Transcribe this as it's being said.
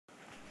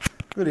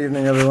Good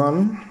evening,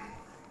 everyone.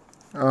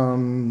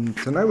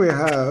 Tonight we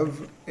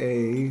have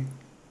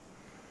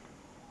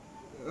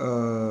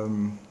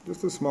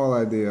just a small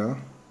idea,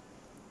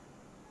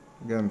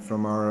 again,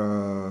 from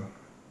our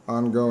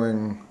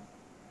ongoing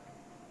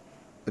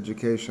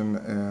education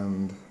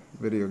and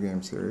video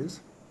game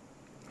series.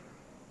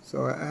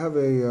 So I have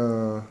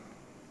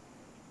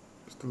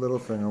just a little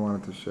thing I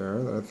wanted to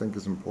share that I think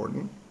is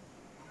important,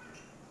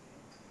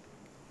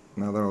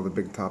 now that all the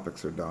big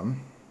topics are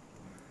done,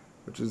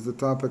 which is the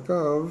topic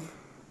of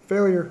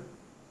failure.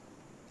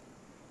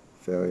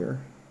 Failure.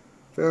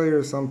 Failure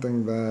is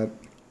something that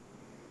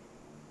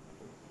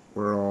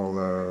we're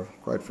all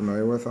quite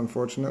familiar with,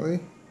 unfortunately.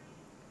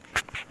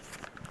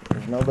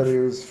 There's nobody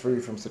who's free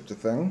from such a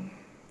thing.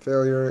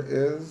 Failure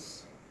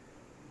is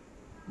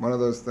one of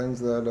those things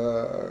that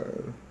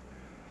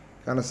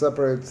kind of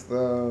separates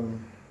the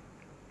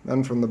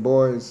men from the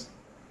boys,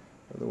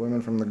 or the women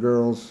from the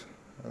girls,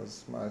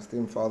 as my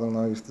esteemed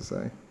father-in-law used to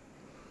say.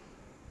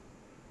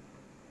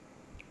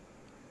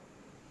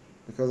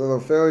 Because although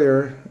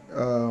failure,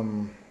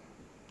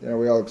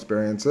 we all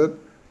experience it,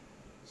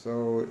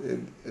 so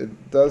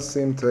it does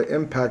seem to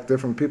impact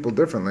different people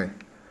differently.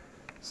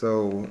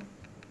 So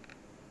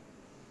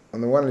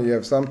on the one hand, you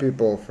have some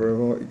people for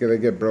whom they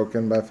get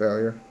broken by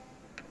failure,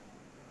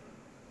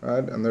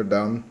 right, and they're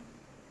done.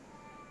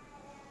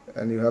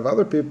 And you have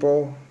other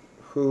people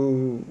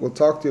who will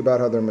talk to you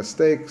about how their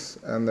mistakes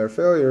and their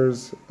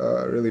failures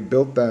really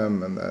built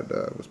them, and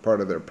that was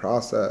part of their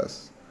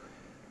process.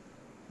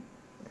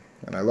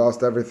 And I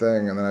lost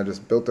everything, and then I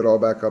just built it all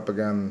back up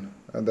again.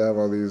 And they have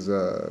all these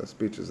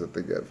speeches that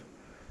they give.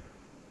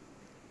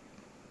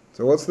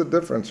 So what's the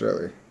difference,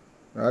 really?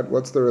 Right?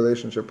 What's the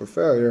relationship with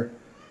failure?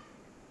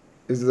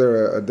 Is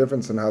there a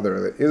difference in how they're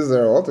relating? Is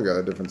there altogether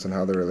a difference in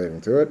how they're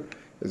relating to it?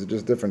 Is it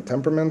just different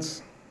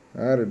temperaments,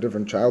 right, or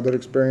different childhood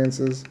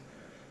experiences?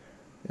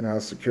 You know, how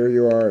secure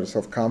you are, or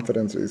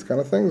self-confidence, or these kind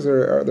of things.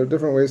 Or are there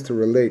different ways to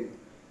relate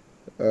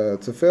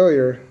to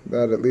failure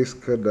that at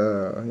least could,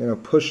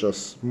 push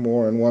us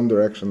more in one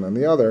direction than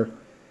the other,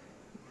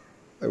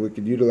 that we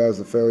could utilize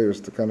the failures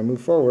to kind of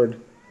move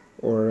forward,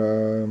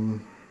 or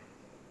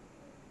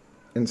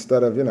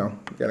instead of,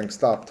 getting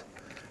stopped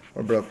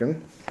or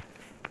broken.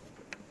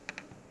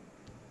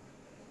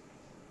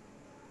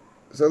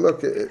 So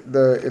look,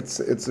 it's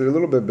a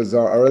little bit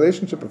bizarre. Our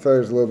relationship with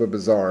failure is a little bit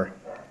bizarre,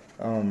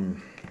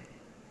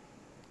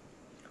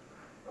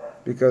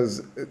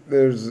 because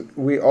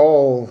we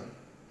all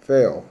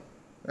fail,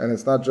 and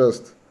it's not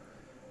just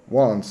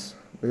once.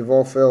 We've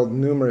all failed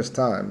numerous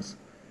times.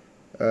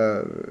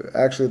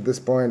 Actually, at this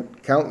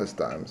point, countless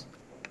times.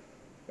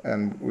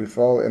 And we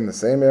fall in the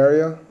same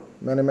area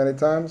many, many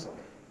times,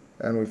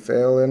 and we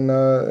fail in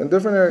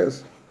different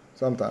areas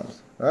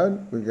sometimes, right?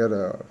 We get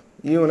Iun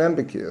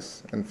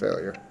Enbikius in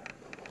failure.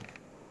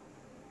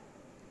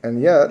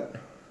 And yet,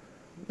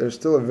 there's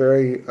still a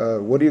very,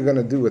 what are you going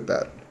to do with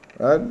that,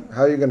 right?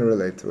 How are you going to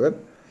relate to it?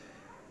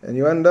 And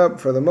you end up,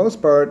 for the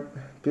most part,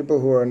 people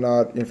who are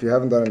not, if you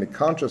haven't done any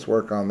conscious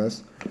work on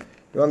this,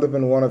 you end up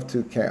in one of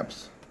two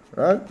camps,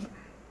 right?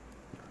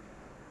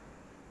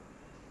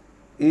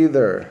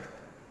 Either,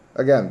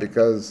 again,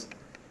 because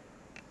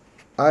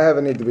I have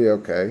a need to be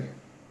okay,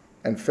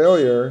 and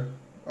failure,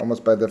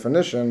 almost by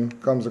definition,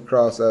 comes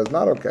across as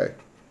not okay,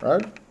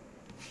 right?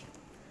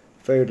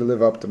 Failure to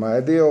live up to my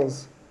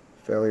ideals,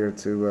 failure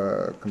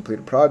to complete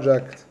a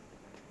project,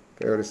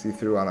 failure to see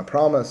through on a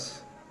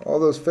promise, all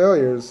those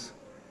failures,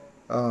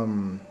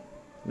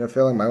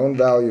 failing my own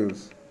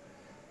values,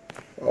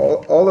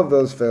 all of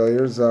those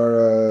failures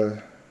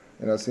are,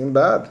 seem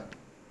bad.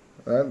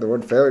 Right? The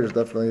word failure is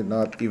definitely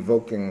not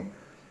evoking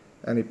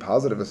any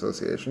positive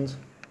associations.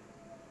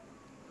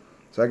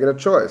 So I get a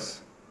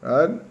choice,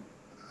 right?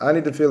 I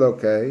need to feel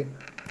okay,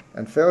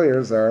 and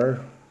failures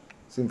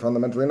seem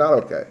fundamentally not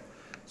okay.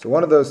 So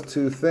one of those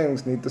two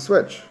things need to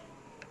switch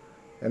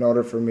in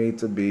order for me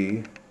to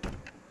be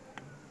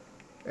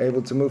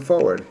able to move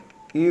forward.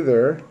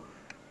 Either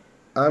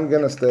I'm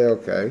going to stay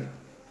okay,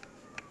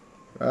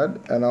 right?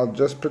 And I'll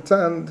just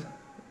pretend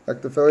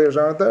like the failures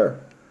aren't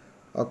there.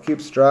 I'll keep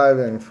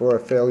striving for a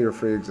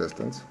failure-free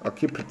existence. I'll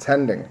keep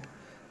pretending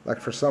like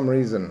for some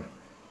reason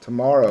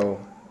tomorrow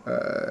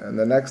and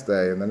the next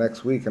day and the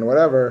next week and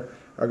whatever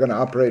are going to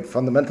operate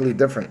fundamentally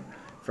different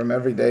from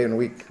every day and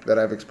week that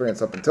I've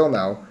experienced up until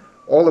now,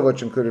 all of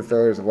which included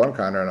failures of one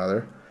kind or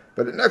another.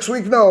 But next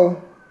week,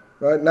 no.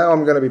 Right now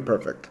I'm going to be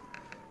perfect.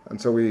 And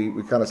so we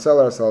kind of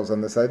sell ourselves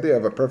on this idea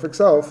of a perfect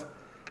self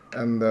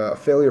and a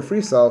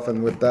failure-free self,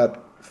 and with that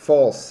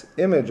false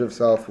image of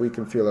self, we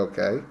can feel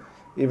okay,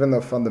 even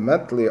though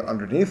fundamentally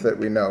underneath it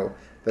we know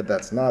that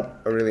that's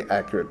not a really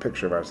accurate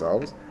picture of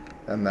ourselves,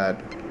 and that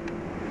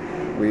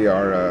we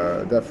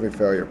are definitely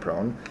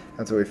failure-prone.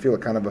 And so we feel a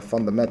kind of a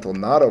fundamental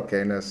not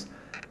okayness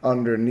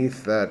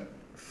underneath that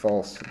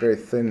false, very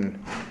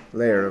thin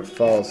layer of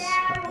false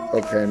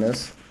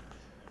okayness.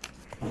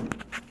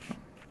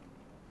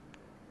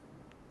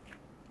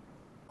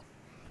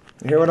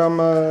 You hear what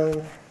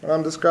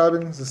I'm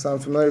describing? Does this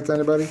sound familiar to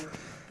anybody?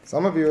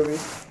 Some of you at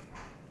least.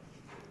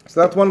 So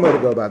that's one way to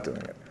go about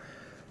doing it.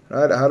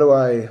 right? How do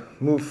I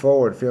move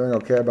forward feeling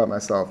okay about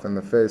myself in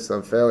the face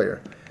of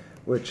failure,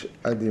 which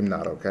I deem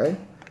not okay?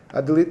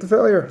 I delete the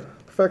failure,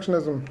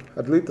 perfectionism.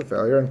 I delete the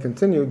failure and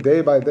continue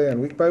day by day and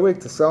week by week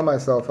to sell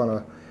myself on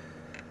a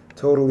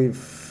totally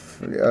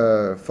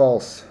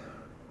false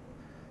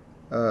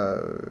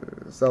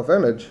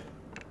self-image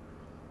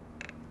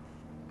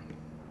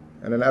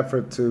in an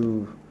effort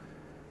to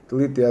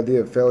delete the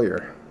idea of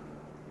failure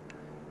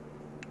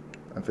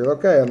and feel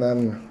okay. And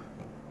then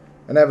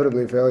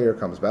inevitably failure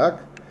comes back,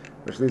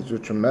 which leads to a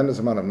tremendous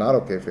amount of not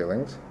okay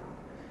feelings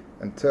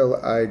until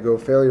I go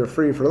failure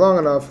free for long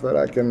enough that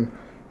I can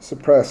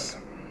suppress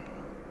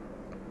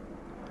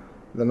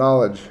the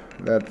knowledge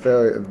that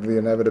failure, the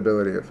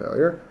inevitability of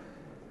failure,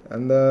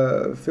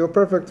 and feel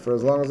perfect for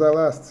as long as that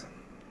lasts.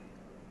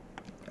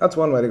 That's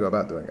one way to go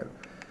about doing it.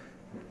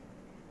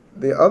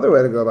 The other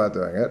way to go about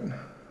doing it,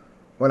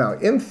 well, now,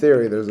 in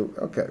theory,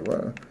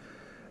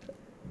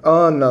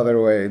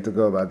 another way to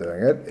go about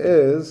doing it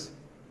is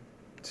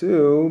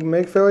to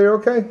make failure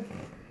okay.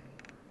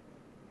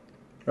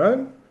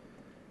 Right?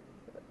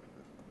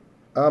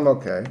 I'm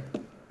okay.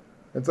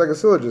 It's like a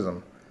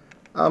syllogism.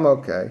 I'm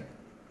okay.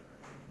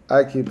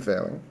 I keep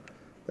failing.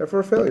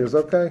 Therefore, failure is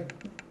okay.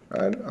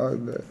 Right?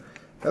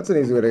 That's an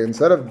easy way to,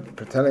 instead of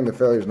pretending the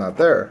failure is not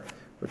there,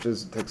 which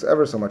takes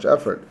ever so much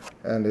effort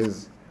and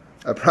is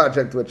a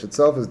project which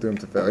itself is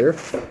doomed to failure.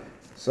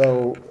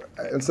 So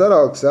instead,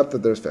 I'll accept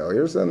that there's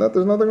failures and that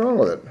there's nothing wrong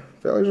with it.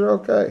 Failures are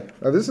okay.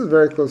 Now, this is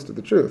very close to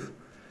the truth,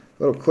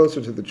 a little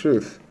closer to the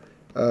truth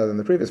than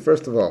the previous.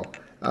 First of all,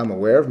 I'm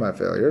aware of my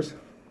failures.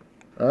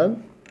 Right?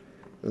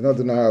 There's no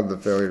denial of the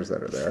failures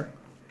that are there.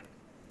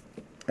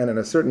 And in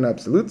a certain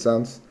absolute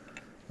sense,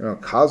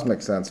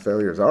 cosmic sense,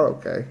 failures are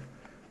okay.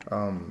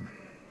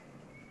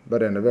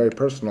 But in a very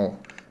personal,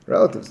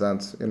 relative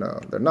sense,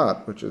 they're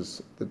not, which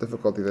is the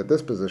difficulty that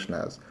this position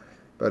has.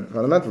 But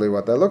fundamentally,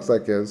 what that looks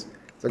like is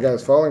the guy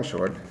is falling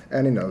short,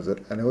 and he knows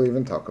it, and he'll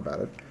even talk about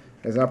it.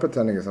 He's not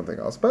pretending it's something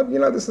else. But,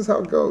 this is how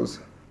it goes.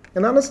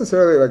 And not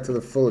necessarily like to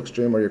the full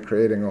extreme where you're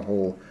creating a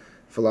whole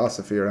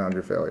philosophy around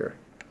your failure.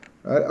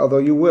 Right? Although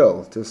you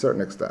will, to a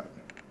certain extent.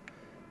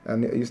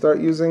 And you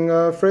start using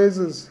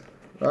phrases,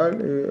 right?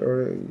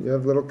 Or you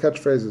have little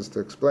catchphrases to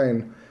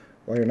explain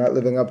why you're not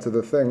living up to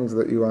the things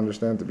that you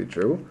understand to be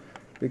true.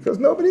 Because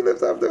nobody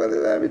lives up to that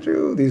to be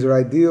true. These are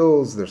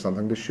ideals. There's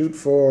something to shoot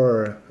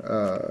for.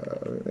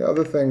 The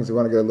other things, you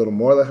want to get a little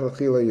more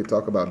lechilachila. You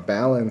talk about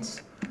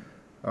balance.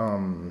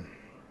 And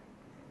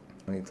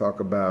you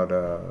talk about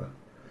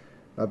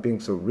not being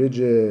so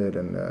rigid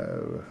and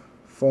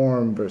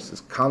form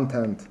versus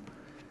content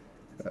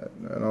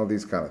and all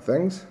these kind of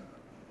things.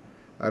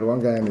 I had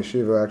one guy in the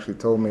yeshiva actually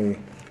told me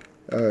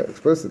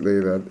explicitly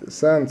that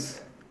this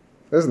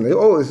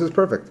is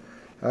perfect.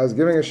 I was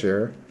giving a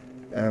shir,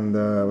 and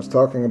I was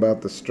talking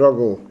about the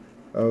struggle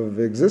of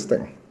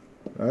existing,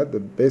 right? The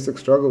basic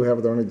struggle we have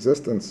with our own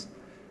existence.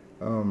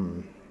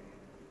 It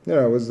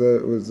was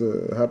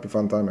a happy,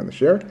 fun time in the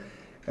shir,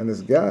 and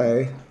this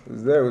guy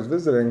who was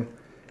visiting,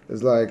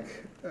 is like,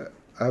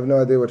 I have no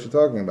idea what you're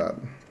talking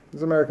about.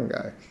 He's an American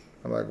guy.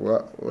 I'm like,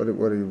 what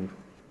are you?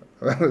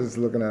 I was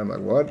looking at him like,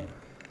 what?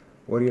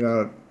 What do you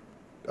not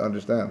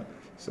understand?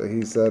 So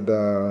he said,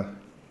 look,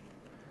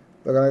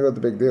 I know what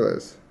the big deal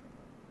is.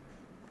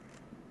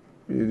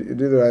 You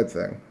do the right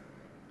thing.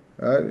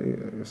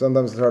 Right?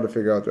 Sometimes it's hard to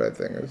figure out the right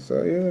thing is.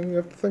 So you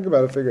have to think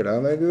about it, figure it out,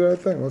 and then you do the right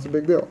thing. What's the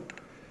big deal?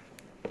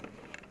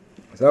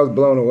 So I was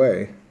blown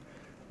away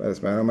by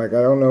this man. I'm like,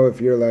 I don't know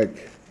if you're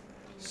like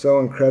so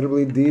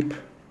incredibly deep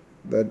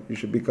that you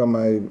should become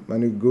my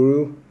new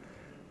guru,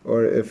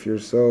 or if you're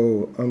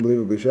so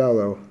unbelievably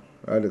shallow.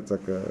 Right?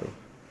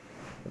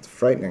 It's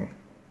frightening.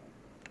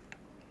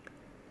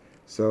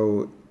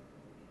 So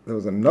there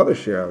was another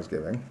share I was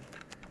giving,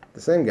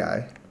 the same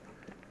guy,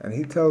 and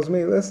he tells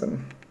me,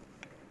 listen,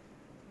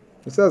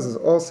 he says this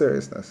all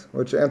seriousness,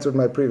 which answered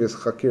my previous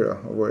chakira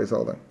of where he's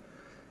holding.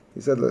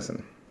 He said,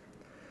 listen,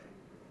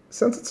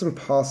 since it's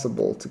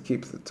impossible to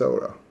keep the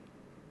Torah,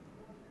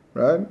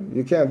 right?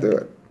 You can't do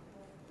it.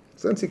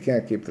 Since you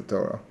can't keep the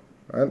Torah,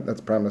 right?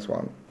 That's premise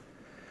one.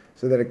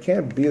 So that it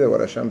can't be that what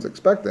Hashem's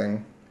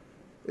expecting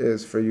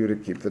is for you to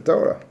keep the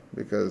Torah,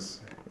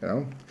 because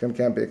Hashem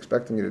can't be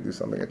expecting you to do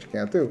something that you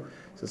can't do.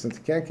 So since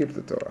you can't keep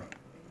the Torah,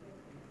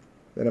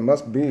 then it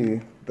must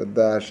be that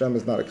the Hashem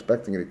is not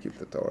expecting you to keep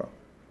the Torah,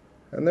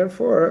 and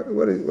therefore,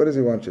 what does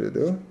He want you to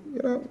do?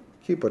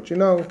 Keep what you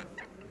know,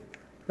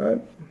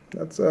 right?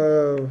 That's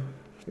your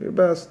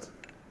best,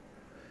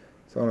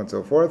 so on and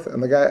so forth.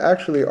 And the guy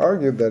actually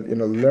argued that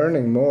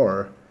learning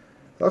more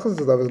stuff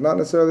is not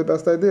necessarily the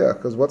best idea,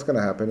 because what's going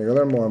to happen? You're going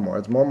to learn more and more.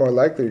 It's more and more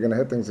likely you're going to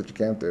hit things that you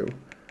can't do.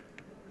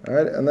 All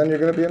right? And then you're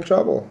going to be in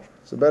trouble.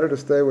 So better to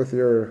stay with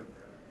your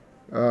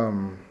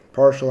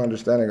partial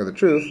understanding of the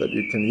truth that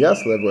you can,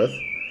 live with,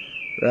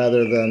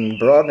 rather than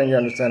broadening your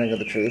understanding of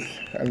the truth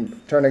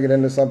and turning it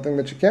into something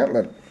that you can't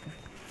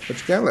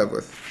live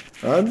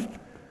with. Right?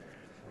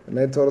 It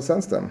made total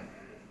sense to him.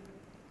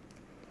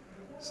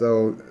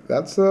 So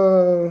that's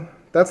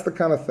the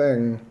kind of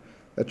thing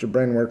that your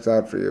brain works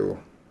out for you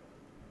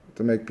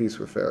to make peace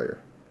with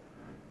failure.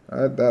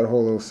 Right? That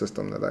whole little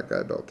system that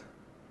guy built.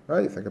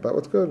 Right? You think about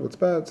what's good, what's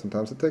bad.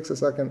 Sometimes it takes a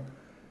second.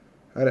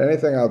 Right?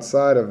 Anything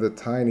outside of the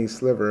tiny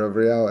sliver of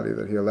reality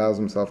that he allows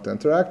himself to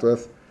interact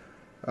with,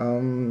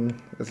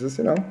 it's just,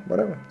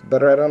 whatever. It's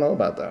better I don't know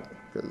about that,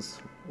 because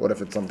what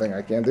if it's something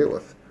I can't deal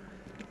with?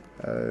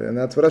 And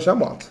that's what Hashem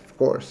wants, of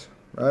course.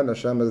 Right?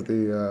 Hashem is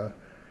the,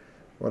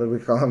 what did we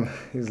call him?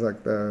 He's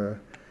like the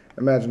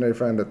imaginary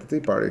friend at the tea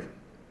party.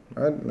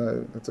 Right?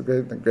 That's a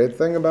great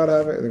thing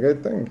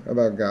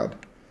about God.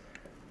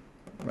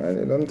 Right?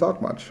 He doesn't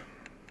talk much.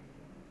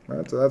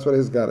 Right? So that's what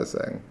his God is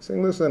saying. He's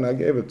saying, listen, I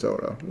gave it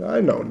Torah.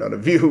 I know none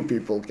of you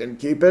people can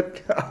keep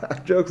it.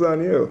 Joke's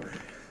on you.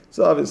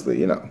 So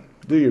obviously,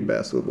 do your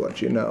best with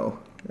what you know.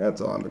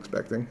 That's all I'm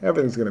expecting.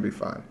 Everything's going to be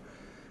fine.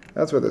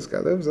 That's where this guy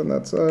lives, and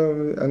that's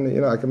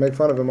I can make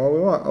fun of him all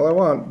I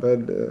want, but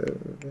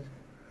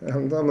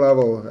on some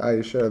level,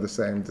 I share the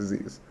same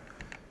disease.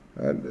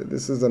 Right?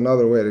 This is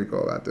another way to go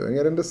about doing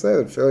it, and to say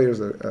that failure is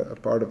a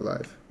part of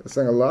life. It's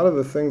saying a lot of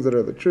the things that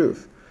are the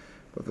truth,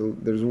 but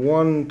there's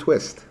one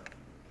twist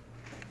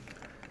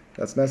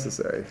that's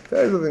necessary.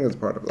 Failure is the thing that's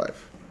part of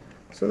life,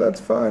 so that's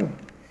fine.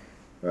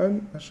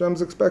 Right?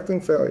 Hashem's expecting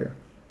failure,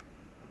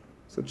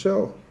 so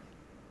chill.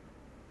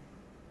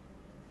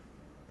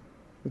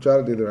 You try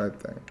to do the right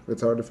thing. If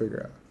it's hard to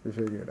figure out, you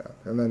figure it out,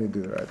 and then you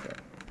do the right thing.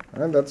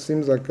 And that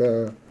seems like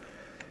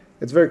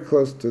it's very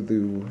close to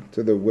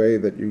the way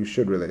that you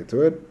should relate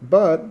to it.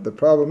 But the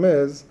problem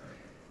is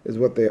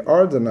what they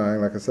are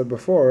denying, like I said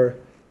before,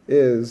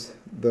 is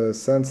the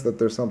sense that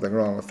there's something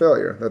wrong with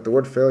failure, that the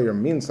word failure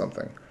means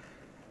something.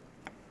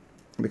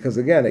 Because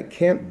again, it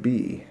can't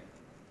be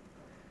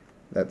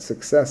that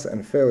success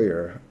and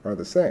failure are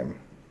the same.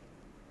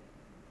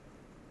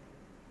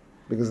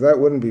 Because that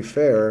wouldn't be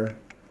fair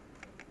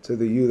to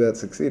the you that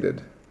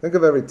succeeded. Think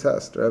of every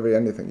test or every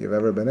anything you've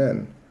ever been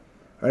in.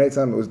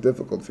 Anytime it was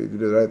difficult for you to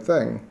do the right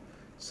thing.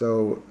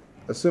 So,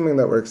 assuming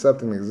that we're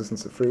accepting the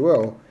existence of free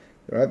will,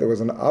 right, there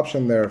was an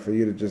option there for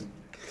you to just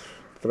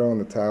throw in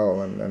the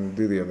towel and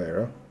do the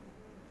Avera.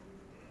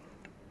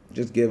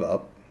 Just give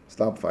up,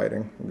 stop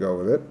fighting, and go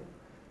with it.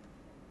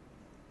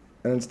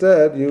 And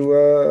instead,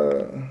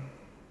 you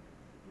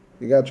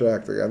got your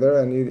act together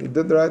and you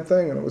did the right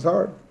thing, and it was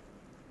hard.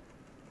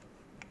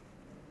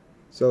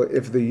 So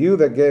if the you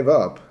that gave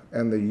up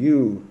and the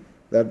you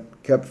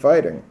that kept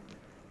fighting,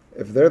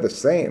 if they're the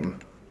same,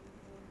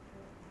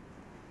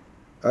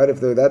 right, if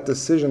that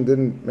decision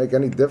didn't make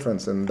any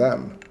difference in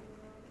them,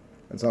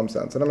 in some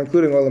sense, and I'm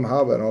including Olam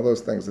Haba and all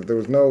those things, if there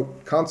was no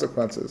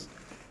consequences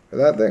for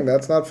that thing,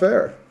 that's not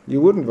fair.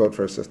 You wouldn't vote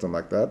for a system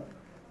like that.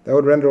 That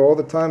would render all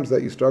the times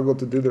that you struggled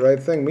to do the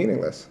right thing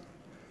meaningless.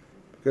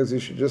 Because you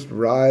should just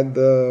ride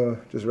the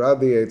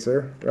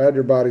Yetzer, ride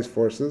your body's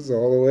forces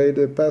all the way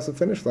to past the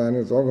finish line.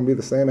 It's all going to be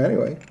the same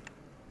anyway.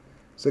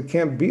 So it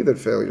can't be that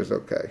failure is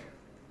okay.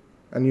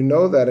 And you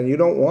know that, and you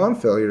don't want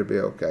failure to be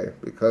okay,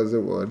 because it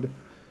would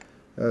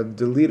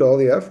delete all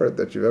the effort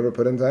that you've ever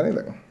put into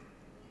anything.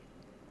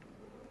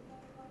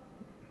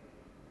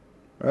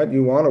 Right?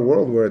 You want a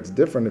world where it's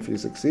different if you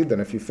succeed than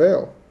if you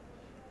fail.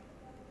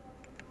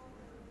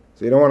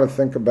 So you don't want to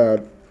think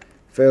about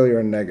failure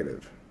and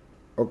negative.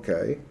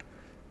 Okay.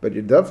 But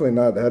you're definitely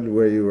not headed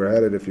where you were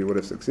headed if you would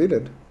have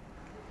succeeded.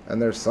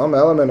 And there's some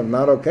element of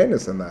not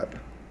okayness in that.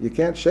 You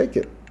can't shake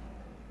it.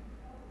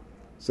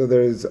 So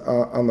there's,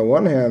 on the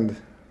one hand,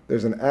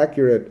 there's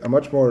a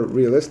much more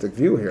realistic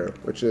view here,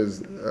 which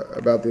is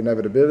about the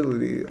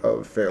inevitability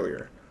of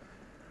failure.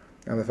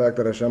 And the fact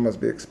that Hashem must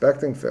be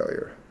expecting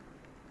failure.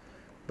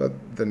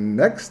 But the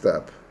next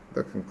step,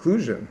 the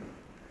conclusion,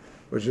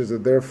 which is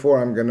that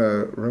therefore I'm going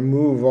to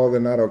remove all the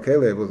not okay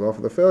labels off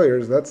of the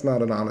failures, that's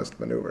not an honest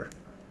maneuver.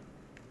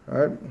 All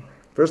right?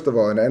 First of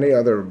all, in any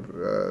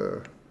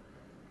other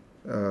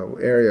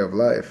area of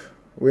life,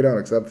 we don't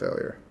accept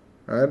failure.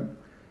 Right?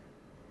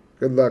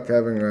 Good luck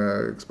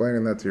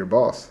explaining that to your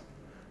boss.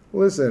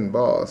 Listen,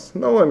 boss,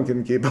 no one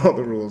can keep all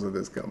the rules of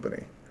this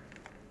company.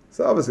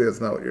 So obviously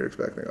that's not what you're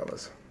expecting of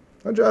us.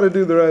 I try to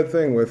do the right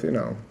thing with,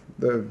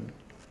 the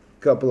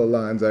couple of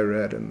lines I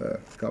read in the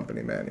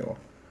company manual.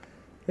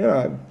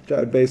 I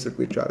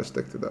basically try to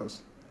stick to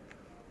those.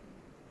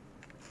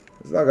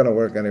 It's not going to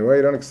work anyway.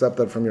 You don't accept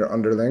that from your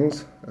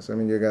underlings,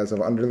 assuming you guys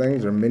have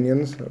underlings or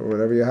minions or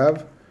whatever you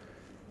have.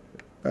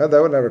 That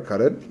would never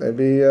cut it.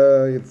 Maybe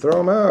you'd throw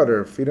them out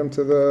or feed them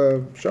to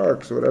the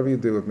sharks or whatever you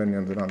do with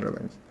minions and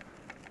underlings.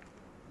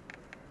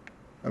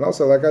 And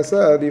also, like I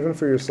said, even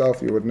for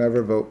yourself, you would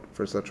never vote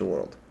for such a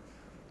world.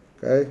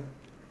 Okay?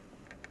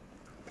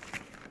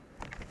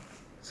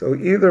 So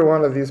either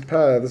one of these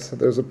paths,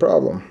 there's a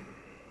problem.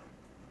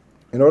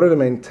 In order to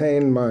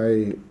maintain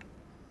my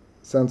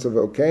sense of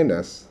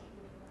okayness,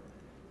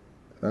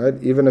 right,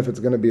 even if it's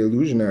going to be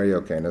illusionary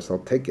okayness, I'll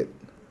take it.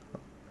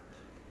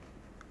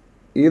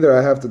 Either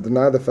I have to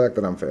deny the fact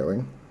that I'm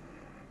failing,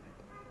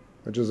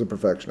 which is a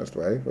perfectionist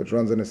way, which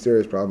runs into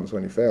serious problems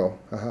when you fail.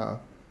 Haha.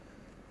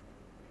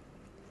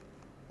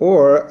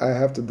 Or I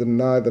have to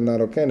deny the not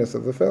okayness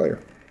of the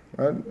failure.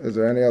 Right? Is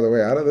there any other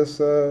way out of this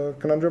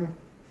conundrum?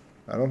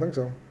 I don't think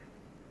so.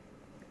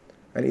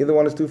 And either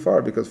one is too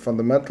far because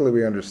fundamentally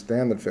we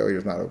understand that failure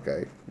is not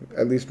okay,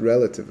 at least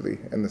relatively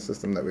in the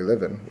system that we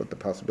live in with the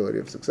possibility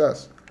of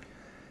success.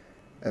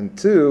 And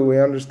two, we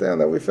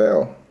understand that we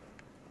fail.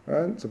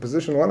 Right? So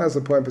position one has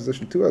a point,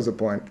 position two has a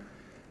point,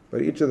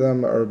 but each of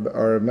them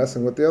are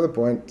messing with the other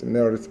point in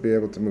order to be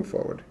able to move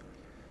forward.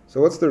 So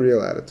what's the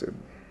real attitude?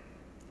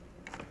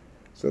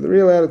 So the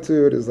real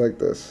attitude is like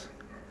this.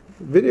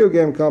 Video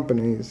game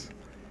companies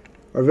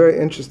are very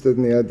interested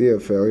in the idea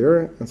of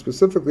failure, and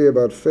specifically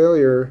about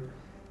failure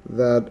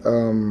that,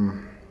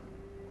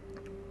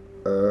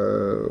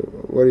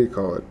 what do you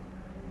call it?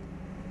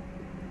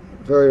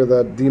 Failure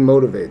that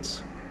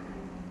demotivates,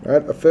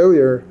 right? A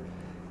failure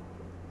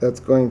that's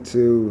going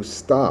to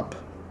stop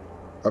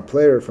a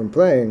player from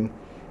playing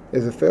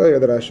is a failure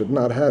that I should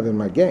not have in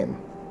my game,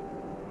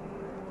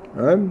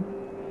 right?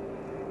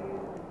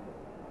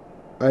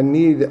 I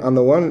need, on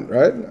the one,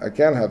 right? I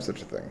can't have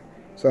such a thing.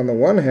 So on the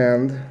one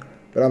hand,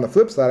 but on the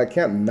flip side, I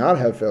can't not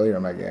have failure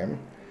in my game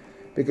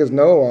because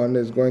no one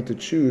is going to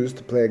choose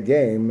to play a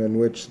game in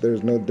which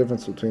there's no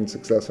difference between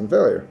success and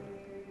failure,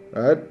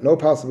 right? No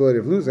possibility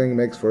of losing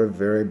makes for a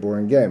very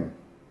boring game,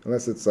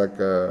 unless it's like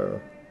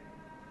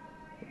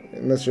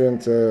unless you're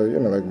into,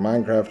 like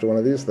Minecraft or one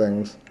of these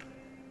things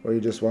where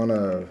you just want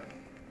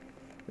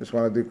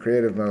to do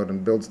creative mode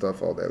and build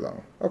stuff all day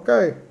long.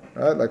 Okay,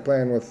 right? Like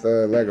playing with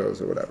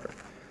Legos or whatever.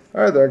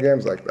 All right, there are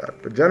games like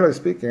that. But generally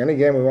speaking, any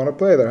game we want to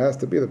play, there has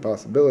to be the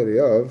possibility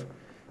of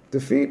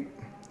defeat,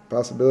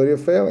 possibility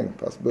of failing,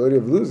 possibility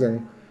of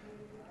losing.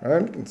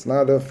 Right? It's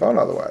not fun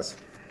otherwise.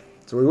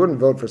 So we wouldn't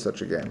vote for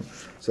such a game.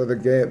 So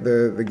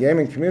the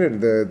gaming community,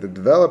 the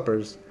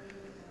developers,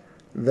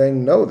 they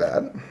know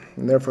that,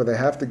 and therefore they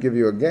have to give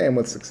you a game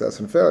with success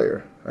and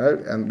failure, right?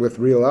 And with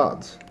real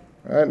odds,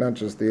 right? Not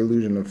just the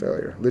illusion of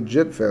failure.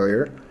 Legit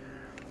failure,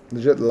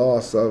 legit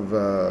loss of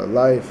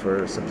life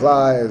or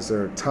supplies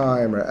or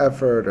time or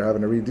effort or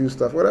having to redo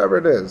stuff, whatever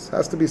it is,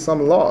 has to be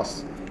some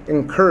loss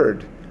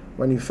incurred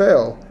when you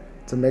fail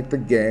to make the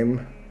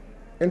game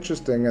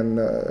interesting and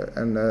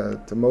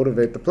to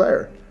motivate the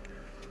player.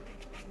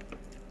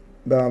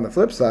 But on the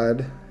flip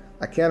side,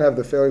 I can't have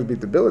the failures be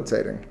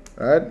debilitating,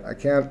 right? I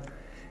can't.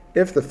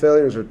 If the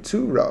failures are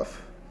too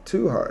rough,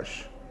 too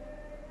harsh,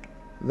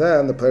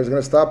 then the player's going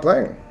to stop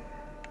playing,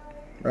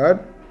 right?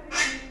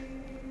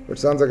 Which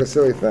sounds like a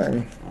silly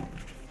thing.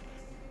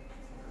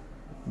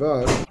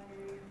 But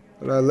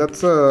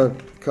let's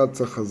cut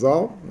to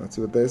Chazal. Let's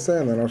see what they say,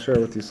 and then I'll share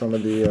with you some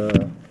of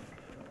the...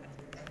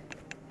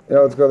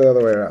 let's go the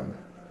other way around.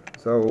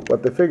 So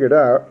what they figured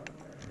out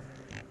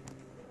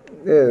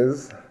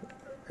is,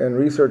 in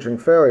researching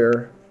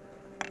failure,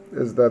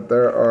 is that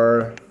there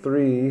are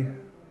 3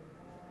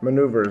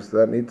 maneuvers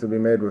that need to be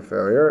made with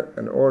failure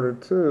in order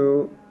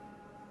to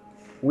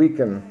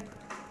weaken,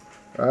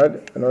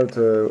 right? In order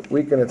to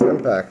weaken its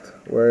impact,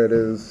 where it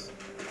is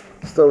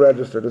still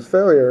registered as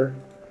failure,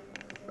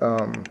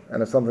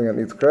 and it's something that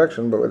needs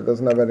correction, but it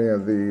doesn't have any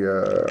of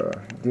the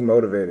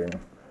demotivating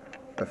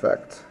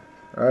effect,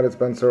 right? It's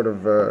been sort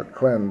of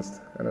cleansed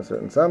in a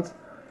certain sense.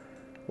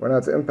 When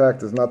its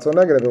impact is not so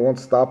negative, it won't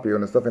stop you,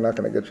 and it's definitely not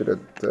going to get you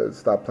to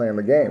stop playing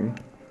the game,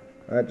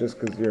 right? Just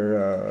because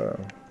you're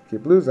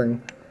keep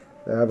losing.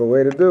 They have a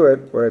way to do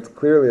it where it's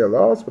clearly a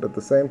loss, but at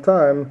the same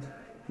time,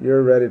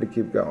 you're ready to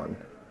keep going,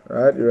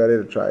 right? You're ready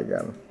to try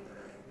again.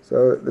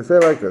 So they say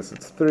like this,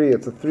 it's a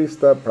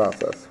 3-step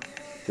process,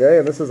 okay?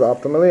 And this is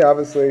optimally,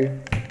 obviously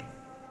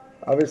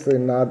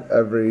not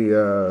every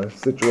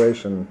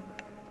situation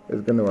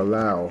is going to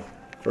allow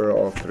for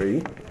all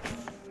 3,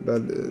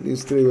 but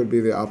these 3 would be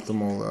the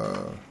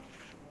optimal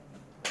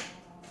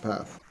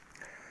path.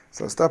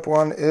 So step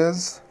 1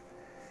 is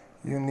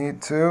you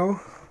need to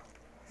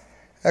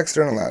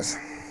externalize.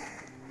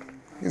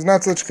 These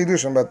not such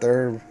chidushim, but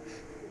they're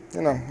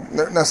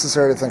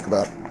necessary to think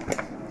about.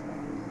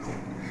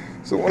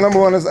 So number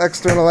 1 is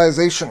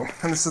externalization,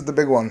 and this is the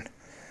big one.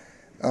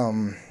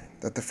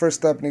 That the first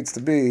step needs to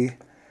be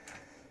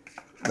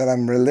that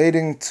I'm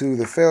relating to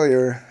the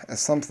failure as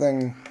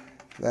something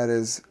that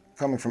is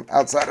coming from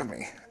outside of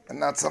me, and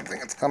not something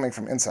that's coming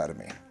from inside of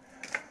me.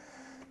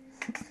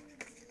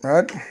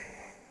 Right?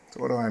 So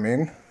what do I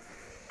mean?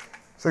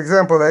 So the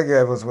example they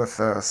gave was with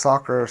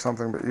soccer or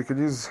something, but you could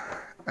use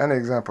any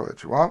example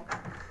that you want.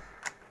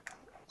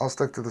 I'll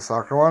stick to the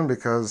soccer one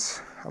because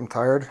I'm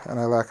tired and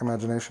I lack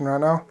imagination right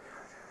now.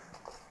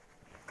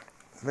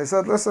 So they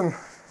said, listen,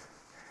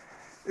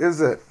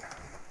 is it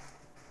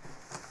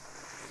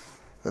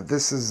that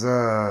this is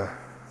a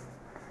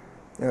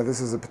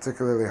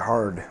particularly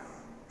hard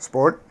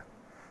sport?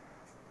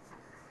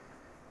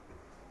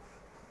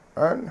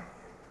 Right?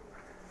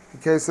 The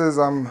case is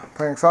I'm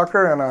playing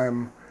soccer and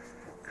I'm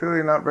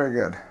clearly not very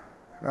good,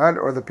 right?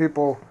 Or the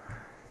people,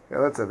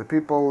 let's say the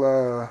people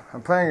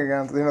I'm playing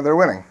against, they're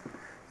winning.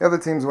 The other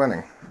team's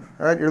winning,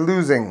 right? You're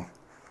losing,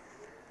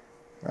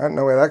 right?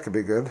 No way that could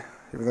be good,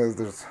 even though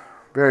there's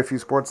very few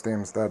sports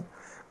teams that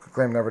could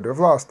claim never to have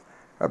lost.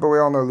 Right? But we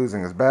all know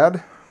losing is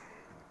bad,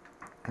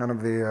 kind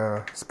of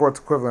the sports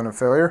equivalent of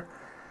failure.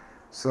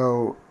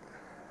 So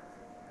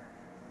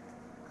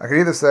I could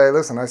either say,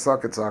 listen, I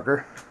suck at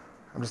soccer.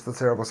 I'm just a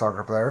terrible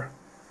soccer player.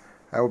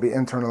 That would be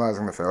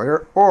internalizing the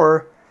failure.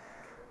 Or,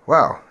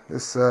 wow,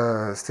 this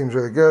team's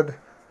really good.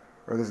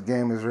 Or this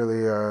game is really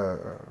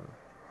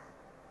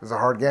it's a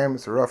hard game.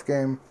 It's a rough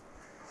game.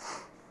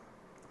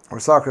 Or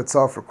soccer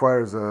itself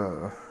requires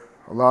a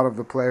lot of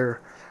the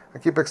player. I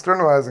keep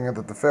externalizing it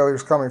that the failure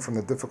is coming from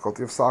the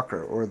difficulty of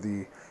soccer or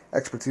the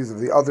expertise of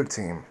the other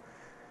team.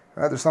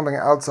 Right? There's something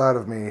outside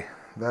of me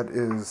that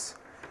is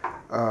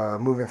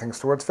moving things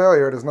towards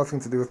failure. It has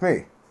nothing to do with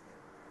me.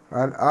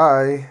 Right?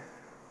 I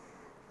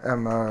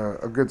am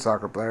a good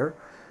soccer player,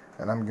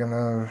 and I'm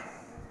gonna,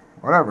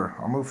 whatever,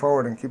 I'll move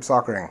forward and keep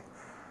soccering.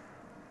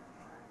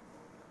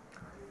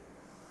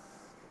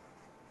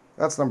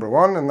 That's number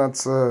one, and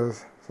that's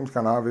seems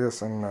kind of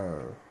obvious and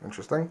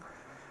interesting.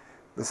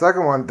 The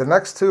second one, the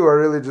next two are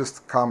really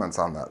just comments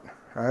on that,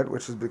 right?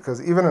 Which is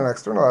because even in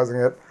externalizing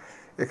it,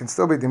 it can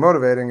still be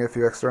demotivating if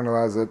you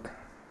externalize it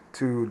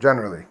too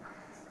generally,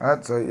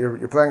 right? So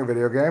you're playing a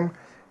video game,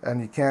 and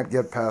you can't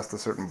get past a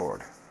certain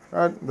board.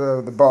 Right,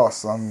 the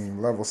boss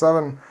on level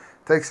 7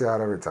 takes you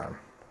out every time.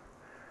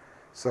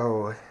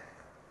 So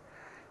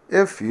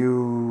if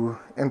you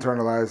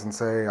internalize and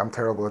say, I'm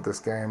terrible at this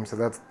game, so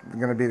that's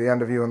going to be the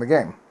end of you in the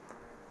game.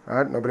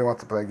 Right? Nobody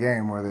wants to play a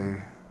game where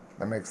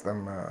that makes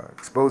them,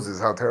 exposes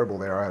how terrible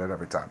they are at it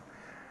every time.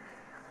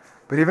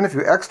 But even if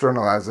you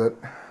externalize it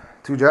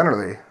too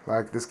generally,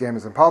 like this game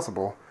is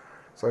impossible,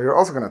 so you're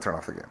also going to turn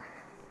off the game.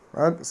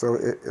 Right? So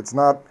it's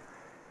not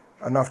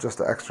enough just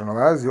to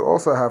externalize, you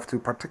also have to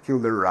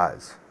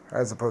particularize,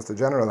 right? As opposed to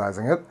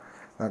generalizing it,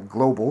 not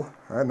global,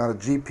 right? Not a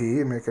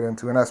GP, make it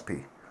into an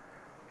SP.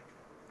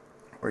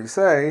 Where you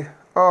say,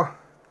 oh,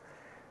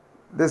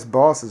 this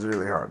boss is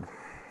really hard,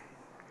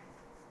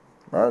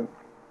 right?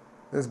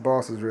 This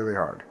boss is really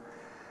hard.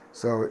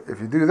 So if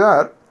you do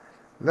that,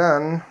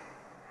 then,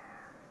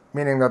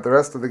 meaning that the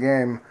rest of the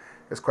game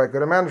is quite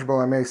good and manageable,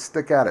 I may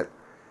stick at it.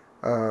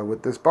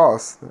 With this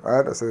boss,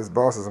 right? I say this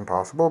boss is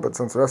impossible, but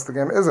since the rest of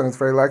the game isn't, it's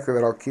very likely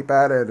that I'll keep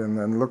at it and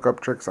then look up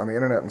tricks on the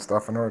internet and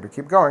stuff in order to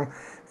keep going,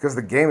 because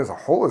the game as a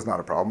whole is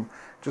not a problem.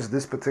 Just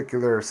this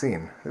particular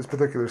scene, this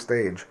particular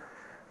stage,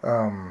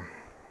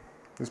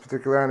 this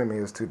particular enemy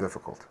is too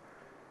difficult.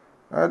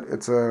 Right?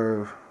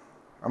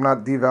 I'm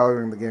not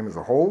devaluing the game as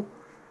a whole.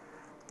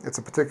 It's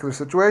a particular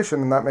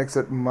situation, and that makes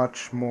it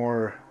much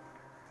more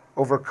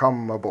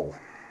overcomeable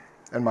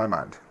in my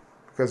mind,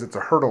 because it's a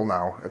hurdle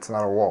now. It's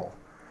not a wall.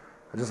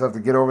 I just have to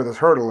get over this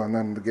hurdle, and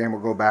then the game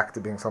will go back to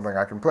being something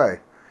I can play.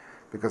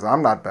 Because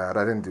I'm not bad,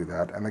 I didn't do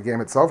that, and the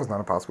game itself is not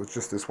impossible, it's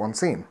just this one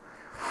scene.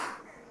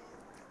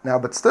 Now,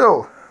 but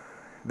still,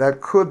 that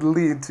could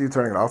lead to you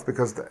turning it off,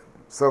 because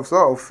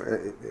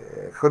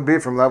it could be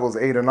from levels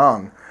 8 and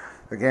on.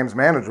 The game's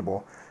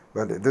manageable,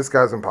 but this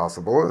guy's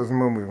impossible, there's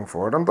no moving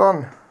forward, I'm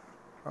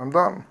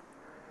done.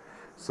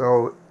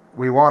 So,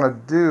 we want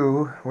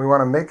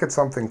to make it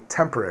something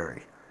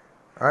temporary,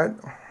 right?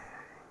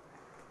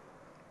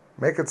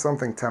 Make it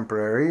something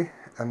temporary,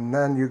 and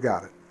then you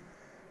got it.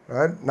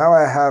 Right? Now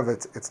I have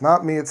it. It's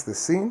not me, it's the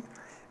scene.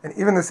 And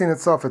even the scene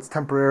itself, it's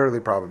temporarily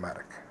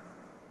problematic.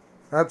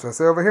 Right? So I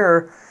say over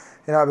here,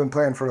 I've been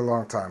playing for a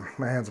long time.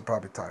 My hands are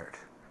probably tired.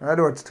 Right?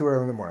 Or it's too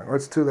early in the morning, or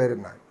it's too late at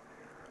night.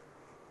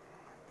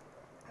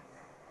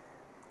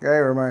 Okay,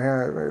 or my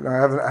hand,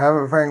 I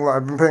haven't been playing.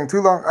 I've been playing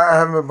too long. I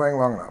haven't been playing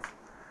long enough.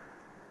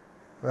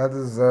 That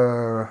is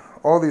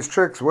all these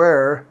tricks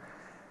where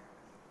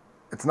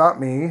it's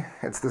not me,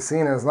 it's the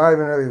scene, and it's not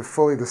even really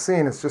fully the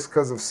scene, it's just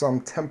because of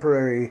some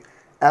temporary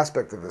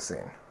aspect of the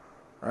scene.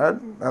 Right?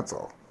 That's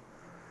all.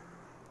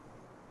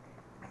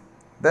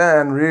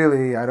 Then,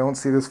 really, I don't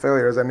see this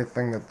failure as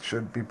anything that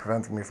should be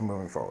preventing me from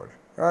moving forward.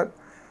 Right?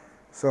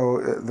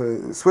 So,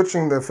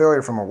 switching the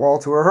failure from a wall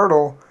to a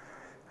hurdle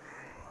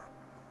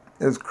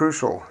is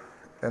crucial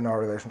in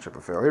our relationship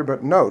with failure,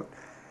 but note,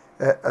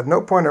 at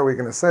no point are we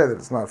going to say that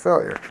it's not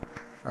failure.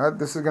 Right?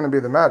 This is going to be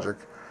the magic.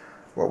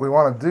 What we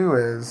want to do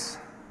is,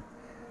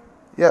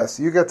 yes,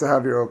 you get to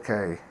have your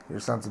okay, your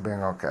sense of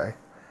being okay,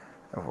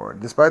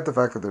 despite the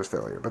fact that there's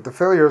failure. But the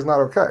failure is not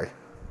okay.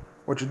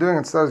 What you're doing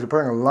instead is you're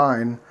putting a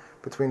line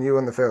between you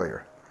and the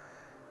failure.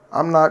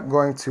 I'm not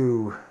going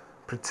to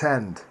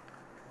pretend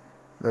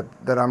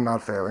that I'm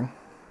not failing.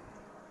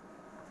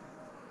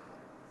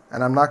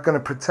 And I'm not going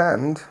to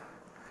pretend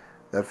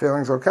that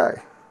failing's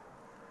okay.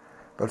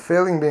 But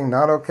failing being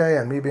not okay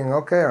and me being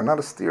okay are not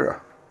a stira.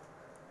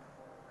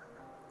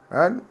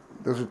 Right?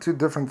 Those are two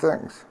different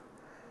things.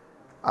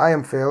 I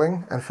am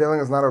failing, and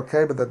failing is not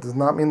okay, but that does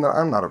not mean that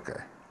I'm not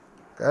okay.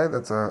 Okay,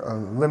 that's a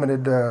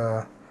limited.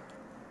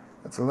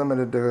 That's a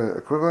limited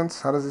equivalence.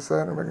 How does he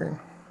say it in Green?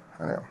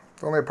 I know.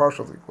 It's only a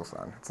partial equal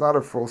sign. It's not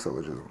a full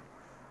syllogism.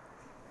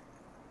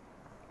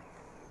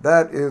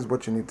 That is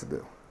what you need to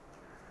do.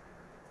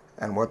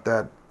 And what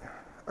that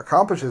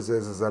accomplishes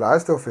is that I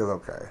still feel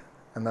okay,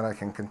 and then I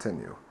can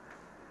continue.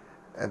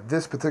 And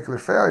this particular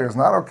failure is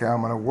not okay.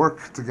 I'm going to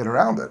work to get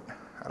around it.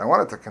 I don't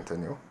want it to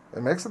continue.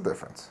 It makes a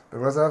difference.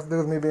 But what does that have to do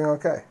with me being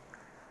okay?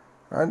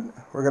 Right?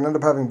 We're going to end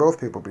up having both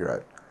people be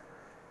right.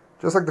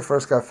 Just like the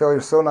first guy, failure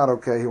is so not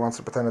okay, he wants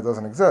to pretend it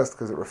doesn't exist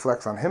because it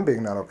reflects on him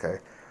being not okay.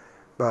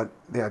 But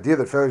the idea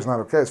that failure is not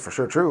okay is for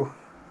sure true.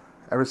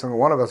 Every single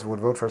one of us would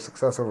vote for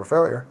success over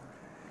failure.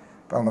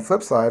 But on the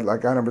flip side,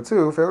 like guy number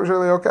 2, failure is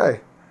really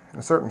okay, in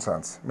a certain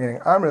sense. Meaning,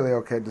 I'm really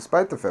okay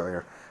despite the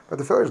failure, but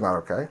the failure is not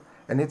okay.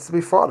 It needs to be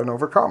fought and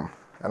overcome.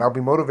 And I'll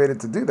be motivated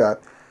to do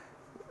that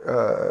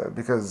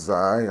because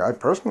I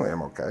personally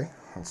am okay.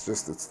 It's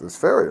this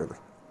failure.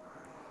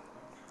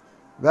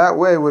 That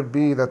way would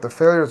be that the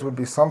failures would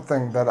be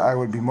something that I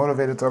would be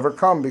motivated to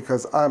overcome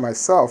because I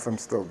myself am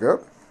still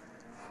good.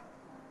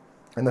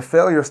 And the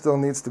failure still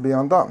needs to be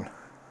undone.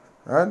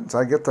 Right? So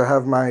I get to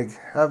have my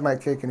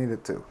cake and eat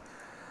it too.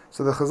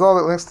 So the Chazal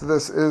that links to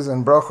this is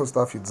in Brachos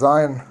Daf Yud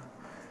Zayin,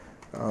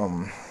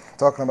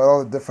 talking about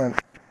all the different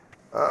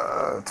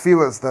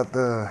tefillas that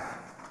the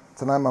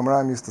Tanaim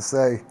Amraim used to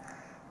say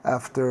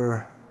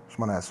after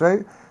Shemona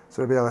Esrei.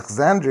 So Rabbi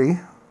Alexandri,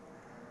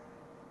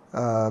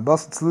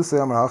 Basit Tzlusei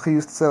Amrachi,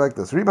 used to say like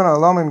this: Riban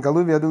Olamim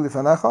Galu V'Yadu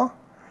Lifanecha.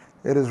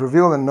 It is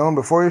revealed and known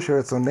before you,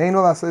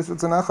 Sheretzoneinu L'Aseh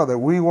Ritzonecha, that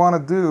we want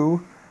to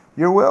do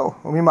your will.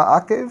 Umima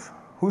Akev,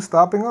 who's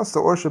stopping us? The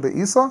Orsha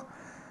Be'isa,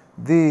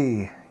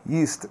 the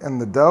yeast in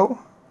the dough,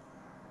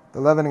 the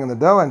leavening in the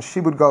dough, and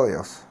Shibud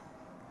Galios,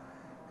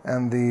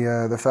 and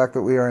the fact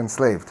that we are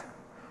enslaved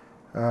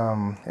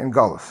in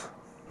Galus.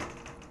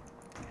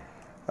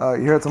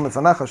 You hear it from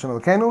Mifanecha Hashem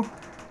Elokeinu,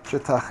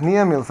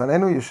 Shetachnia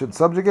Milfanenu, you should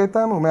subjugate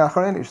them,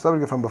 Umeacharenu, you should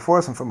subjugate from before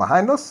us and from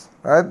behind us,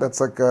 right?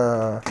 That's like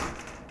at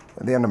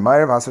the end of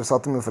Meir, Vaser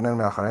Saltim Milfanenu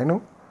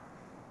Meacharenu.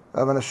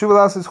 And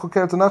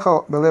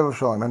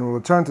we'll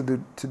return to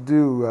do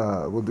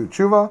we'll do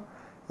tshuva,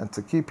 and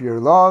to keep your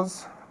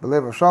laws,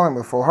 belev of shalom,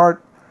 with full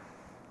heart.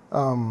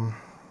 So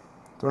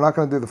we're not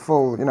going to do the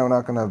full, we're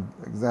not going to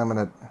examine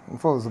it in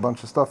full. There's a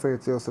bunch of stuff here,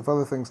 Yosef,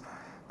 other things.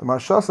 The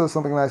Marsha says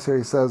something nice here.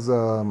 He says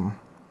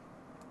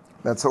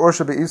that's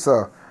Orsha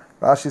Be'isa.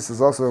 Rashi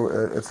says also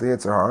it's the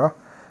Yetzer Hara,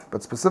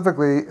 but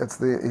specifically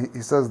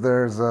he says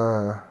there's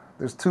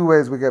 2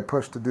 ways we get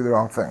pushed to do the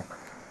wrong thing.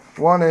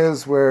 One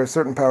is where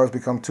certain powers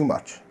become too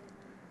much,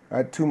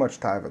 right? Too much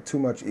taiva, too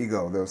much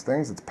ego, those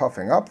things. It's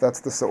puffing up. That's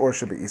the Se'or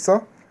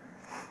Shebe'isa.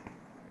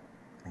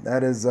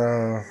 That is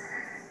the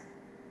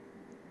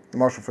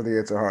marshal for the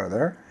Yetzer Hara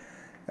there.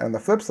 And on the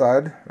flip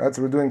side, right,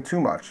 so we're doing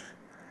too much.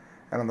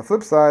 And on the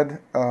flip side,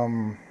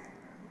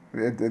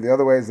 the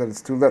other way is that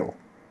it's too little,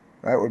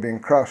 right? We're being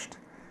crushed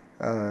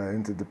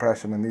into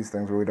depression and these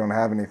things where we don't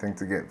have anything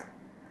to give.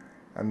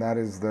 And that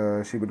is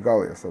the Shibud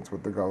Galios. That's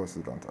what the Galios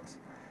has done to us.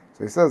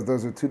 So he says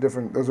those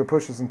are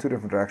pushes in 2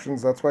 different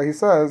directions. That's why he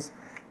says,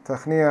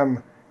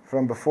 Tachniyam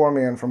from before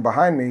me and from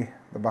behind me,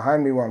 the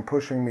behind me one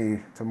pushing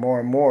me to more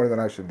and more than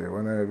I should do.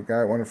 And the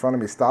guy one in front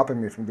of me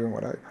stopping me from doing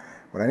what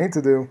I need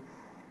to do.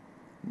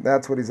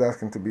 That's what he's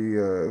asking to be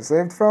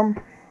saved from.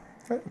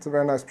 Okay, it's a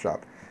very nice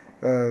shot.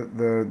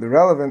 The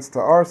relevance to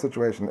our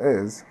situation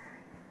is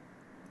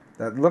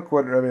that look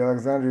what Rabbi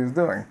Alexandri is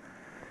doing.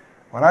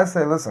 When I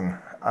say, listen,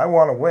 I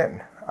want to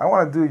win. I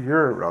want to do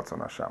your Ratzon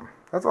Hashem.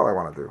 That's all I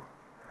want to do.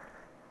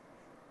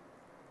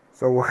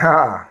 So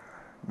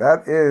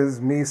that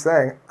is me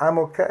saying, I'm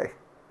okay.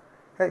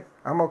 Hey,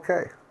 I'm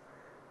okay.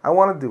 I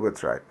want to do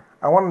what's right.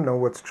 I want to know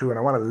what's true, and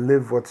I want to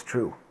live what's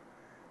true.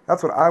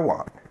 That's what I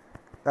want.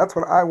 That's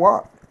what I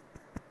want.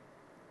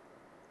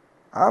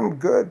 I'm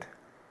good.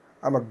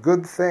 I'm a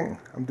good thing.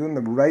 I'm doing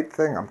the right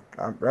thing. I'm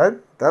right?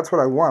 That's what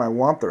I want. I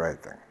want the right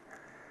thing.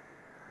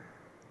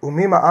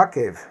 Umima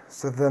Akev.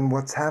 So then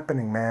what's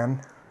happening,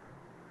 man?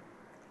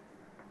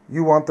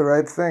 You want the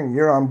right thing.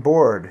 You're on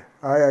board.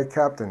 Aye,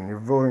 Captain. You're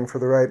voting for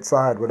the right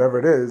side, whatever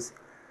it is.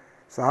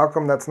 So how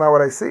come that's not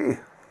what I see?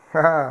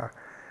 I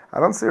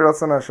don't see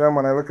Ratzon Hashem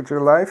when I look at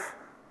your life.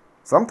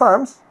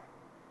 Sometimes.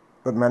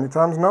 But many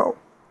times, no.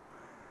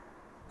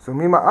 So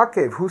mi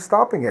ma'akev. Who's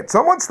stopping it?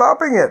 Someone's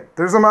stopping it.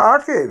 There's a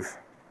ma'akev.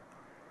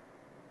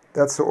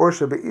 That's the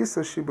Orsha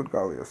Be'isa Shibud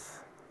Galios.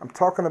 I'm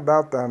talking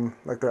about them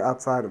like they're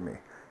outside of me.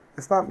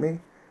 It's not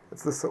me.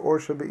 It's the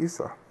Orsha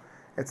Be'isa.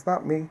 It's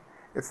not me.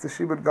 It's the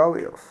Shibud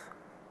Galios.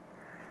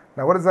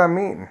 Now, what does that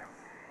mean?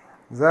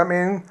 Does that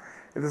mean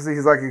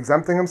he's like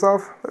exempting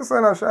himself?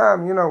 Listen,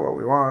 Hashem, you know what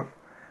we want.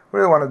 We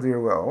really want to do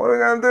your will. What are we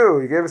going to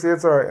do? You gave us the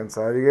Yetzer Hara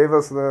inside. You gave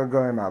us the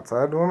Goyim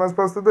outside. What am I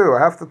supposed to do?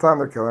 Half the time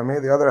they're killing me.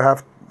 The other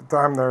half the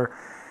time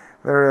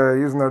they're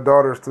using their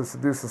daughters to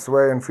seduce us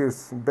away and feed us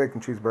some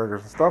bacon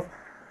cheeseburgers and stuff.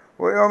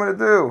 What do you want me to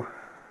do?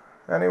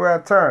 Anyway I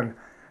turn,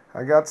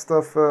 I got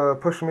stuff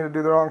pushing me to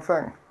do the wrong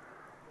thing.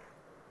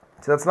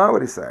 So that's not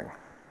what he's saying.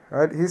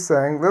 Right? He's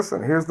saying,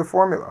 listen, here's the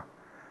formula.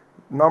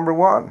 Number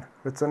 1,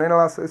 I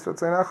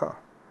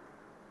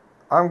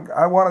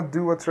want to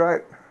do what's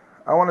right.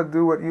 I want to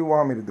do what you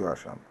want me to do,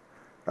 Hashem.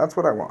 That's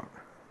what I want.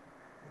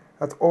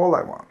 That's all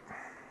I want.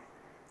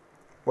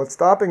 What's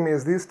stopping me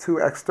is these 2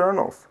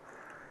 externals.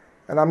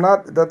 And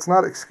that's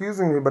not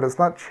excusing me, but it's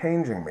not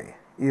changing me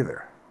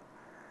either.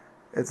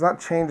 It's not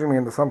changing me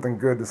into something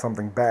good to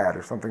something bad,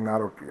 or something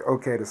not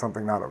okay to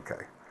something not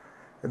okay.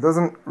 It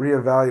doesn't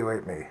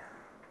reevaluate me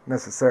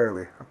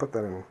necessarily. I put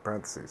that in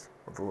parentheses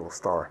with a little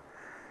star.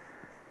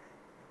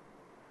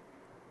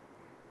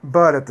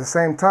 But at the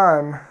same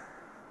time,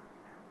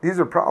 these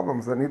are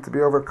problems that need to be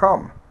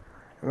overcome.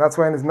 And that's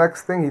why in his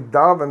next thing he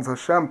davens,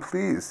 Hashem,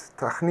 please,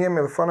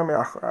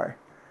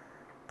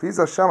 please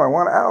Hashem, I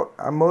want out.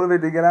 I'm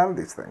motivated to get out of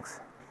these things.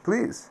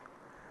 Please.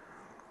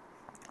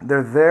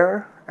 They're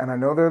there, and I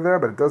know they're there,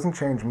 but it doesn't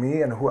change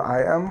me and who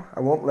I am. I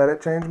won't let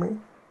it change me.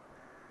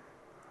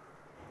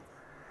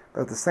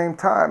 But at the same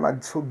time, I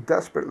so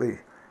desperately,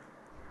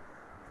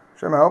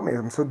 Hashem help me,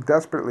 I so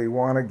desperately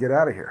want to get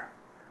out of here.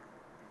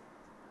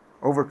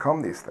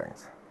 Overcome these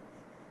things.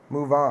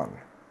 Move on.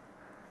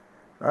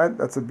 Right?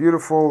 That's a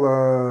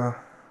beautiful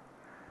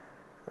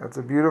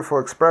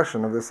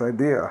expression of this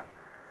idea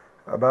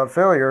about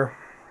failure.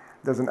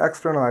 There's an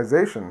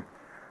externalization.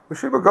 With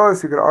Shiva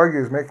Golis, you could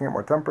argue, is making it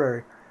more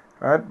temporary,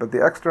 right? But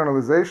the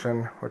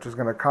externalization, which is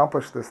going to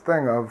accomplish this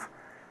thing of,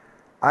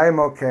 I am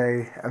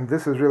okay, and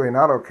this is really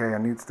not okay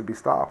and needs to be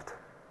stopped.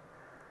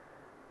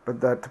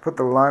 But that to put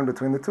the line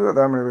between the two of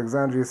them,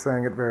 Alexandria is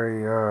saying it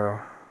very,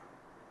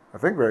 I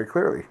think very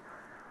clearly.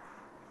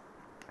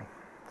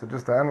 So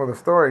just to end with a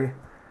story,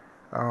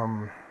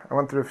 I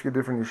went through a few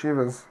different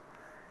yeshivas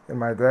in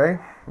my day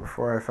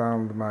before I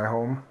found my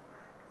home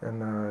in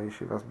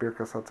Yeshivas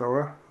Birkas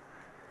HaTorah.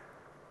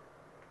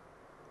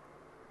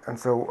 And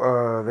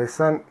so they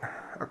sent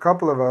a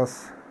couple of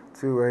us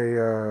to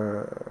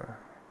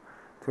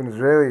an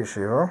Israeli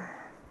yeshiva,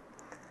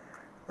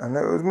 and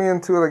it was me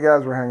and two of the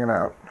guys were hanging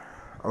out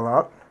a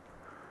lot,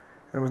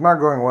 and it was not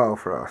going well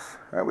for us.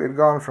 Right? We had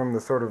gone from the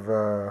sort of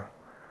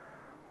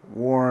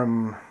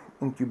warm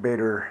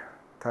incubator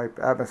type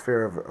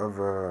atmosphere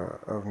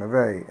of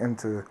Neve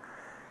into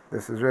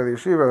this Israeli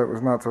yeshiva that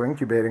was not so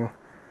incubating.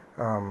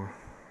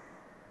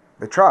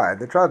 They tried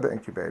to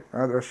incubate.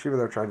 Right? The yeshiva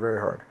there tried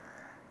very hard.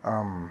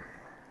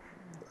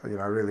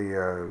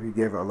 He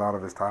gave a lot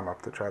of his time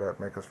up to try to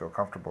make us feel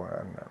comfortable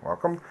and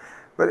welcomed.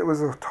 But it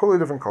was a totally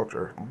different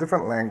culture,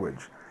 different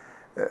language,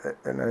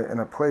 in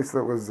a place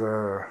that was,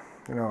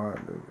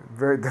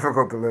 very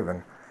difficult to live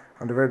in,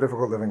 under very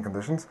difficult living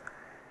conditions.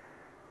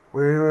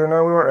 We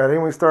weren't ready,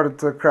 and we started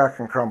to crack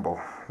and crumble,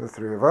 the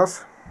three of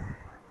us.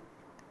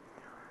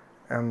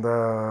 And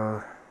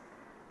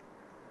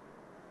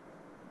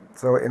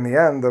so in the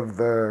end of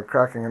the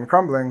cracking and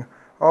crumbling,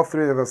 all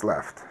three of us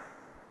left.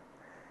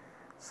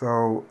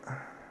 So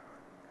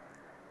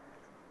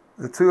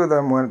the two of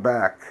them went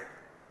back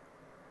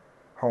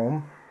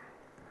home,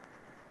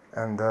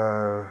 and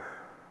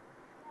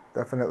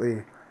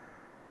definitely,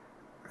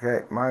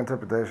 my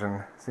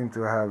interpretation seemed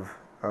to have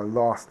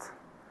lost,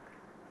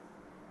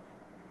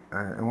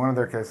 in one of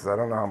their cases, I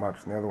don't know how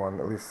much, in the other one,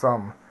 at least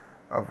some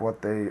of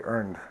what they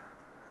earned,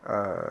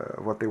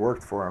 what they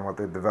worked for and what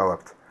they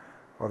developed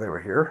while they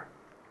were here,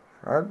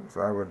 right?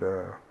 So I would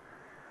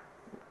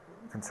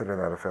consider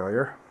that a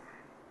failure.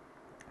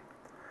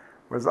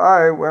 Whereas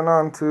I went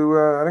on to,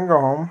 I didn't go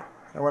home,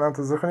 I went on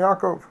to Zichron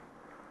Yaakov,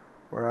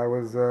 where I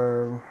was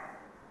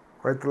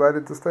quite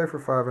delighted to stay for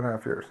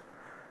 5.5 years.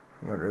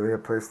 Not really a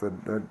place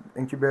that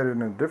incubated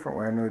in a different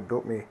way. I knew it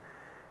built me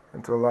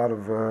into a lot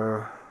of,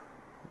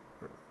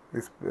 at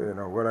least,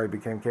 what I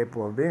became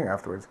capable of being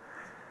afterwards.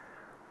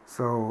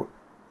 So,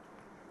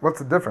 what's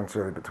the difference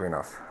really between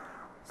us?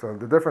 So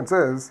the difference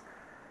is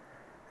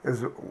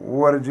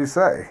what did you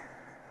say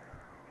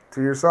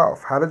to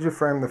yourself? How did you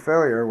frame the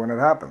failure when it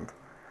happened?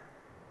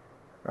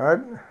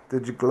 Right?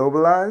 Did you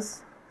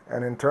globalize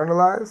and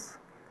internalize?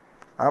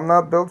 I'm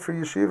not built for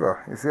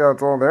yeshiva. You see how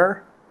it's all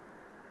there?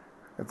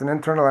 It's an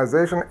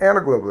internalization and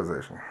a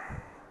globalization.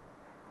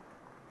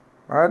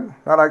 Right?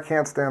 Not I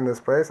can't stand this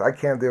place, I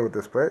can't deal with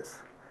this place,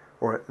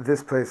 or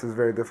this place is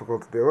very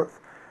difficult to deal with,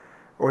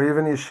 or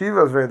even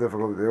yeshiva is very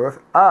difficult to deal with.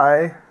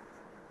 I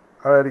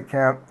already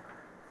can't,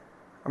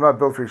 I'm not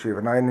built for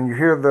yeshiva. Now, and you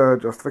hear the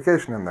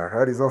justification in there,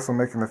 right? He's also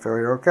making the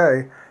failure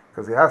okay,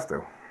 because he has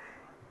to.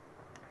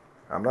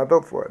 I'm not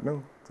built for it.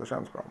 No, it's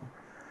Hashem's problem.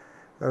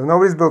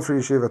 Nobody's built for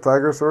yeshiva.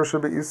 Tigers or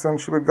Shibit Yisrael,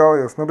 Shibit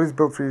Golios. Nobody's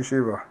built for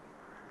yeshiva.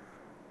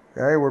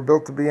 Okay, we're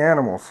built to be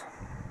animals.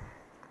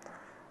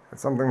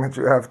 It's something that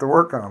you have to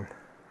work on.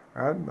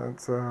 Right?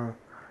 It's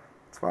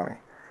funny.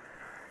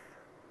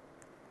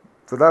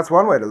 So that's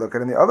one way to look at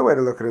it. And the other way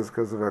to look at it is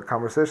because of a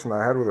conversation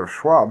I had with Rav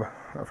Schwab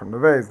from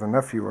Neve, the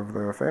nephew of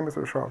the famous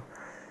Rav Schwab.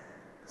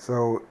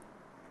 So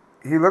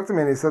he looked at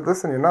me and he said,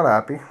 listen, you're not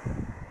happy.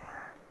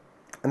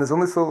 And it's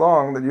only so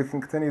long that you can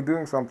continue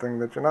doing something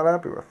that you're not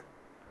happy with.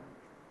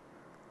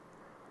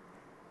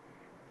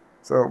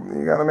 So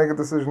you got to make a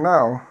decision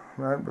now,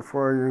 right?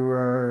 Before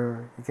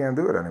you can't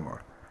do it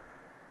anymore.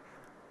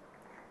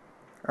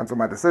 And so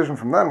my decision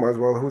from then was,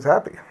 well, who's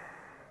happy?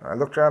 I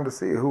looked around to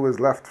see who was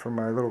left from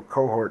my little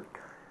cohort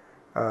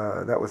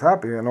that was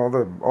happy, and all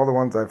the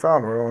ones I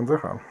found were all in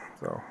Zichron.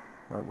 So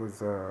that was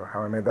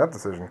how I made that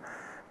decision.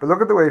 But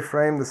look at the way he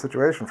framed the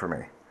situation for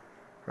me,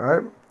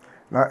 right?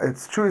 Now,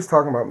 it's true he's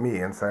talking about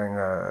me and saying,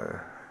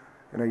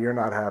 you're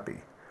not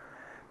happy.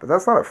 But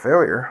that's not a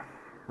failure,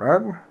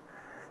 right?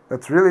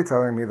 That's really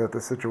telling me that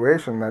the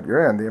situation that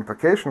you're in, the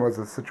implication was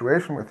the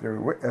situation that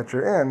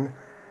you're in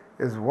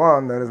is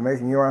one that is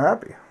making you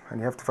unhappy. and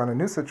you have to find a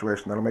new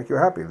situation that'll make you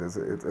happy.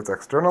 It's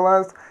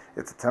externalized,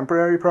 it's a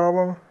temporary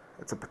problem,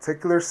 it's a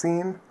particular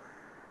scene.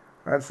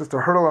 It's just a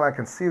hurdle, and I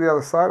can see the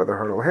other side of the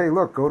hurdle. Hey,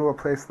 look, go to a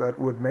place that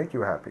would make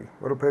you happy.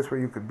 Go to a place where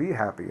you could be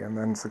happy, and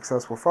then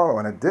success will follow.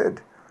 And it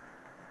did.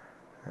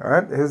 All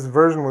right? His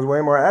version was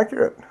way more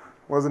accurate. It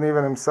wasn't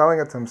even him selling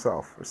it to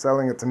himself or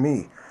selling it to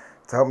me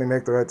to help me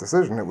make the right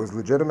decision. It was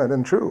legitimate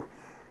and true.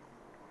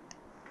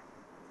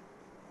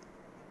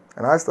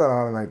 And I started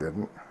on and I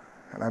didn't.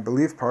 And I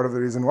believe part of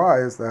the reason why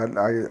is that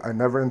I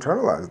never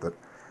internalized it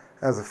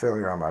as a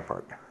failure on my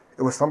part.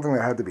 It was something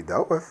that had to be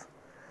dealt with.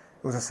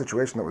 It was a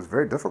situation that was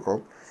very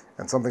difficult,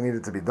 and something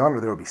needed to be done,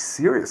 or there would be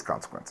serious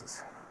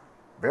consequences.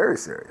 Very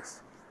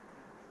serious.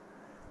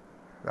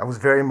 I was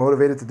very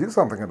motivated to do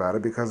something about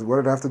it, because what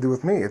did it have to do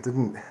with me? It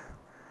didn't,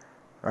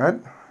 right?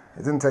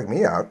 It didn't take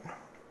me out,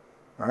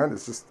 right?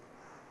 It's just,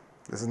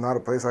 this is not a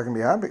place I can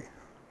be happy.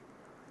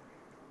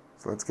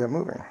 So let's get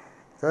moving,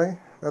 okay?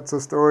 That's a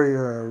story,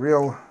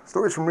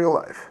 stories from real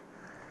life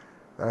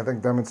that I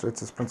think demonstrates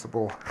this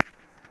principle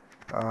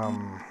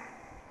in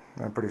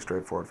a pretty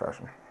straightforward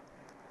fashion.